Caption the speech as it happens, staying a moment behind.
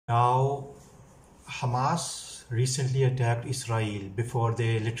Now, Hamas recently attacked Israel before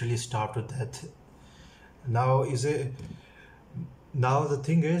they literally starved to death. Now, now the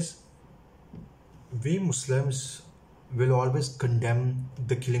thing is, we Muslims will always condemn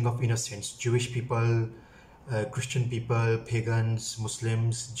the killing of innocents, Jewish people, Christian people, pagans,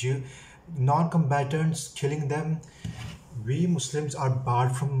 Muslims, non-combatants, killing them. We Muslims are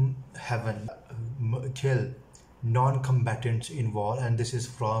barred from heaven, kill non-combatants in war, and this is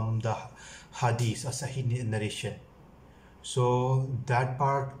from the Hadith, a Sahih narration. So that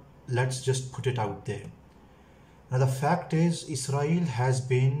part, let's just put it out there. Now the fact is, Israel has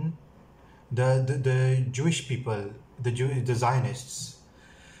been the Jewish people, the Zionists,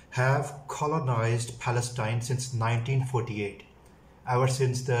 have colonized Palestine since 1948, ever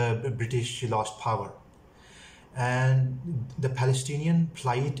since the British lost power. And the Palestinian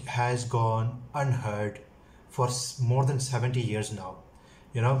plight has gone unheard for more than 70 years now,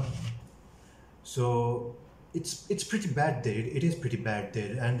 you know. So it's pretty bad there. It is pretty bad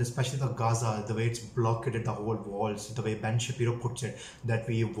there, and especially the Gaza, the way it's blockaded the whole walls, the way Ben Shapiro puts it, that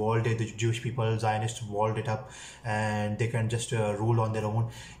we walled it, the Jewish people, Zionists walled it up, and they can just rule on their own.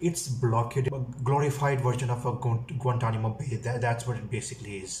 It's blockaded, a glorified version of a Guantanamo Bay. That's what it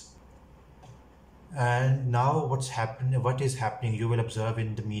basically is. And now what is happening, you will observe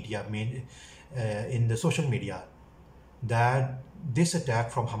in the media, in the social media, that this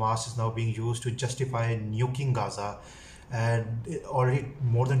attack from Hamas is now being used to justify nuking Gaza, and already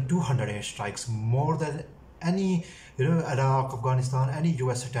more than 200 airstrikes, more than any, Iraq, Afghanistan, any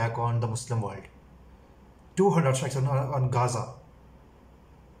US attack on the Muslim world. 200 strikes on Gaza.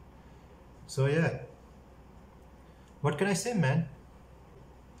 So yeah, what can I say, man?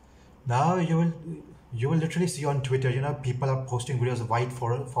 Now you will literally see on Twitter, people are posting videos of white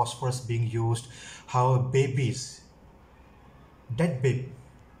phosphorus being used, how babies, dead baby.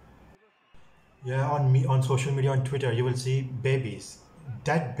 Yeah, on social media, on Twitter, you will see babies,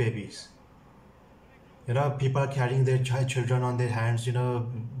 dead babies. People are carrying their children on their hands,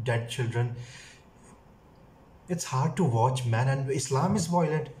 dead children. It's hard to watch, man. And Islam is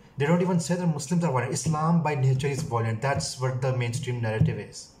violent. They don't even say that Muslims are violent. Islam by nature is violent. That's what the mainstream narrative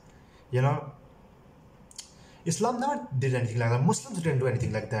is. Islam never did anything like that. Muslims didn't do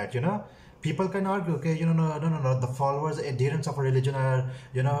anything like that. People can argue, okay, no. The followers, adherents of a religion are,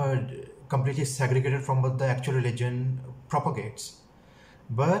 completely segregated from what the actual religion propagates.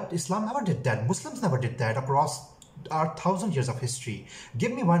 But Islam never did that. Muslims never did that across our 1,000 years of history.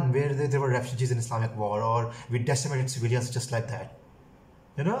 Give me one where there were refugees in Islamic war, or we decimated civilians just like that.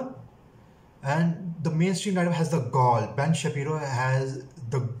 And the mainstream narrative has the gall. Ben Shapiro has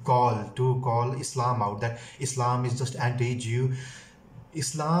the gall to call Islam out, that Islam is just anti-Jew.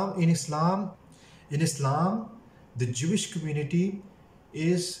 In Islam, the Jewish community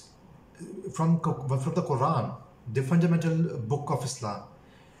is from the Quran, the fundamental book of Islam,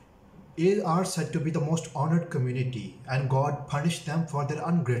 are said to be the most honored community, and God punished them for their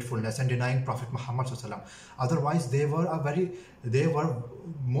ungratefulness and denying Prophet Muhammad SAW. Otherwise, they were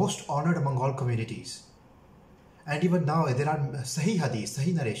most honored among all communities. And even now, there are Sahih Hadith,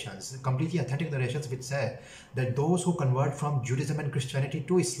 Sahih narrations, completely authentic narrations, which say that those who convert from Judaism and Christianity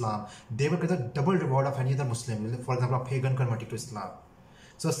to Islam, they will get the double reward of any other Muslim, for example, a pagan converting to Islam.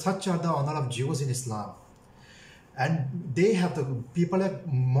 So such are the honor of Jews in Islam. And they have the people like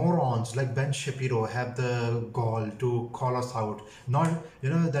morons like Ben Shapiro have the gall to call us out. Not,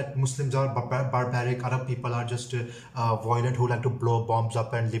 that Muslims are barbaric, Arab people are just violent, who like to blow bombs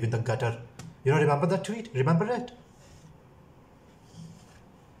up and live in the gutter. Remember that tweet? Remember it?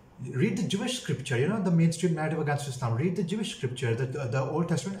 Read the Jewish scripture, the mainstream narrative against Islam. Read the Jewish scripture, the Old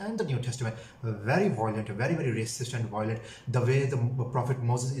Testament and the New Testament. Very violent, very, very racist and violent. The way the Prophet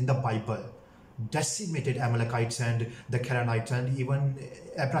Moses in the Bible decimated Amalekites and the Canaanites and even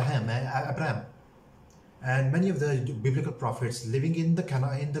Abraham. And many of the biblical prophets living in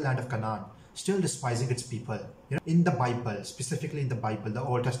the land of Canaan, still despising its people. In the Bible, specifically in the Bible, the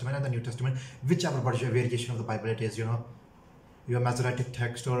Old Testament and the New Testament, whichever variation of the Bible it is, your Masoretic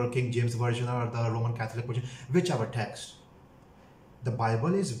text or King James version or the Roman Catholic version, whichever text, the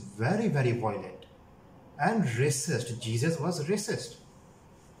Bible is very, very violent and racist. Jesus was racist.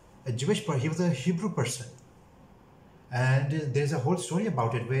 A Jewish person, he was a Hebrew person. And there's a whole story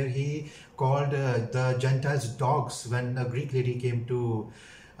about it where he called the Gentiles dogs when a Greek lady came to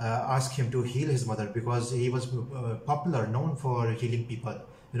ask him to heal his mother, because he was popular, known for healing people,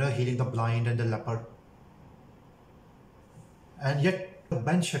 healing the blind and the leper. And yet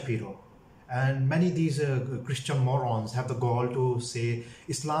Ben Shapiro and many of these Christian morons have the gall to say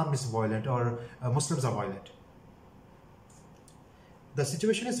Islam is violent or Muslims are violent. The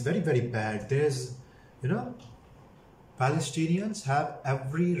situation is very, very bad. There's, you know, Palestinians have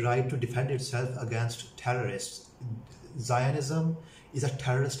every right to defend itself against terrorists. Zionism is a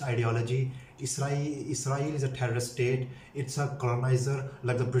terrorist ideology. Israel is a terrorist state. It's a colonizer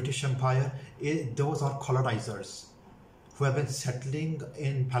like the British Empire. Those are colonizers who have been settling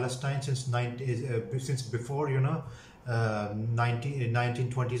in Palestine since before,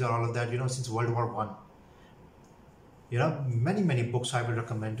 1920s or all of that, since World War One. Many books I will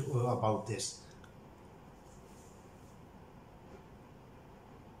recommend about this.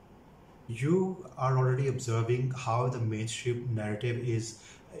 You are already observing how the mainstream narrative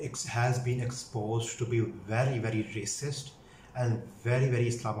has been exposed to be very, very racist and very, very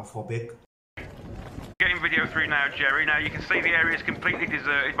Islamophobic. Getting video through now, Jerry. Now you can see the area is completely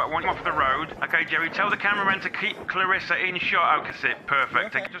deserted, but I want him off the road. Okay, Jerry, tell the cameraman to keep Clarissa in shot. Okay, that's it.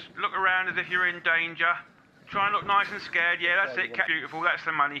 Perfect. Okay. Just look around as if you're in danger. Try and look nice and scared. Yeah, that's it. Beautiful. That's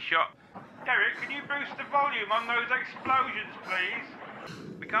the money shot. Derek, can you boost the volume on those explosions, please?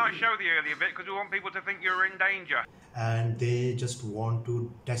 We can't show the earlier bit because we want people to think you're in danger. And they just want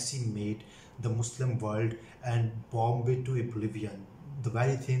to decimate the Muslim world and bomb it to oblivion. The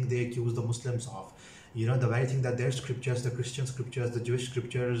very thing they accuse the Muslims of. The very thing that their scriptures, the Christian scriptures, the Jewish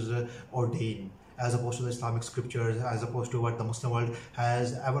scriptures ordain, as opposed to the Islamic scriptures, as opposed to what the Muslim world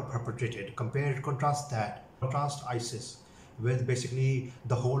has ever perpetrated. Contrast ISIS with basically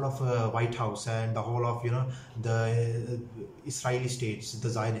the whole of White House and the whole of the Israeli states, the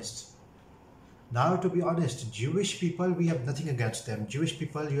Zionists. Now, to be honest, Jewish people, we have nothing against them. Jewish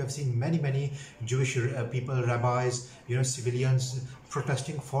people, you have seen many Jewish people, rabbis, civilians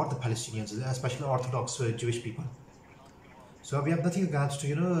protesting for the Palestinians, especially Orthodox Jewish people. So we have nothing against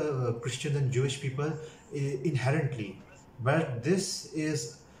Christians and Jewish people inherently, but this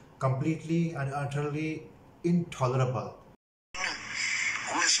is completely and utterly intolerable.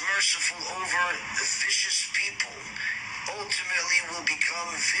 Who is merciful over the vicious people ultimately will become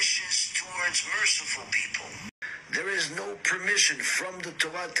vicious towards merciful people. There is no permission from the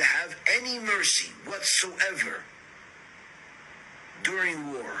Torah to have any mercy whatsoever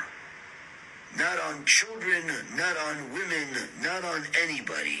during war. Not on children, not on women, not on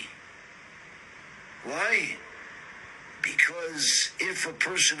anybody. Why? Because if a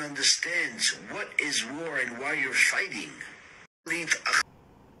person understands what is war and why you're fighting,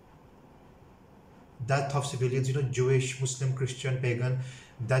 death of civilians, Jewish, Muslim, Christian, pagan,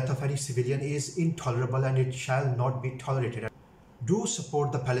 death of any civilian is intolerable and it shall not be tolerated. Do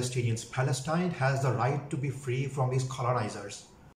support the Palestinians. Palestine has the right to be free from these colonizers.